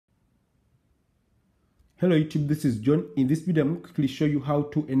Hello YouTube, this is John. In this video, I'm going to quickly show you how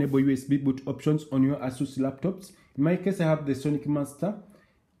to enable USB boot options on your Asus laptops. In my case, I have the Sonic Master,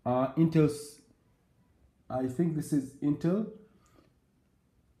 Intel's, I think this is Intel.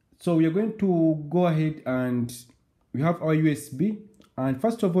 So we are going to go ahead and we have our USB. And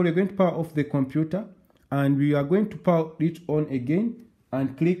first of all, we're going to power off the computer and we are going to power it on again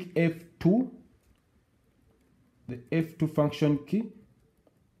and click F2, the F2 function key.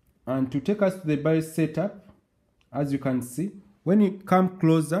 And to take us to the BIOS setup, as you can see, when you come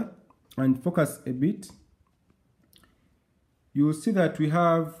closer and focus a bit, you will see that we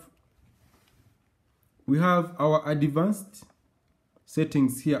have our advanced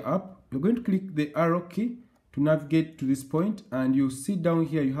settings here up. You're going to click the arrow key to navigate to this point, and you'll see down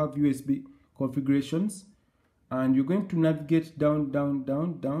here you have USB configurations, and you're going to navigate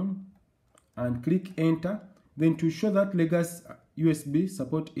down, and click enter. Then to show that legacy USB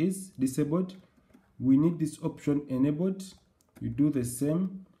support is disabled, we need this option enabled. You do the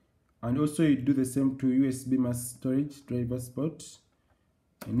same, and also you do the same to USB mass storage driver spot,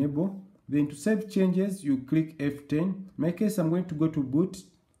 enable. Then to save changes, you click F10. In my case, I'm going to go to boot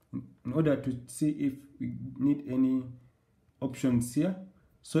in order to see if we need any options here.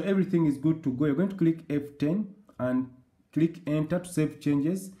 So everything is good to go. You're going to click F10 and click enter to save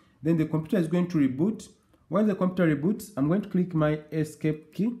changes. Then the computer is going to reboot. While the computer reboots, I'm going to click my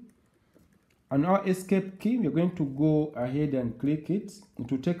escape key. On our escape key, we're going to go ahead and click it.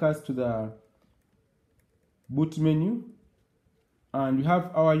 It will take us to the boot menu. And we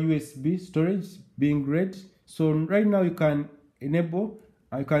have our USB storage being read. So right now you can enable,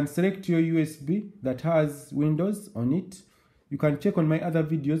 you can select your USB that has Windows on it. You can check on my other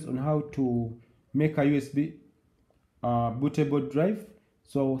videos on how to make a USB bootable drive.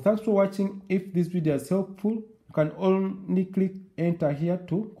 So thanks for watching. If this video is helpful, you can only click enter here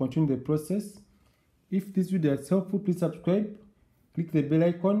to continue the process. If this video is helpful, please subscribe, click the bell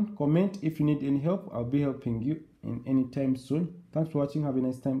icon, comment if you need any help. I'll be helping you in any time soon. Thanks for watching. Have a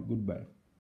nice time. Goodbye.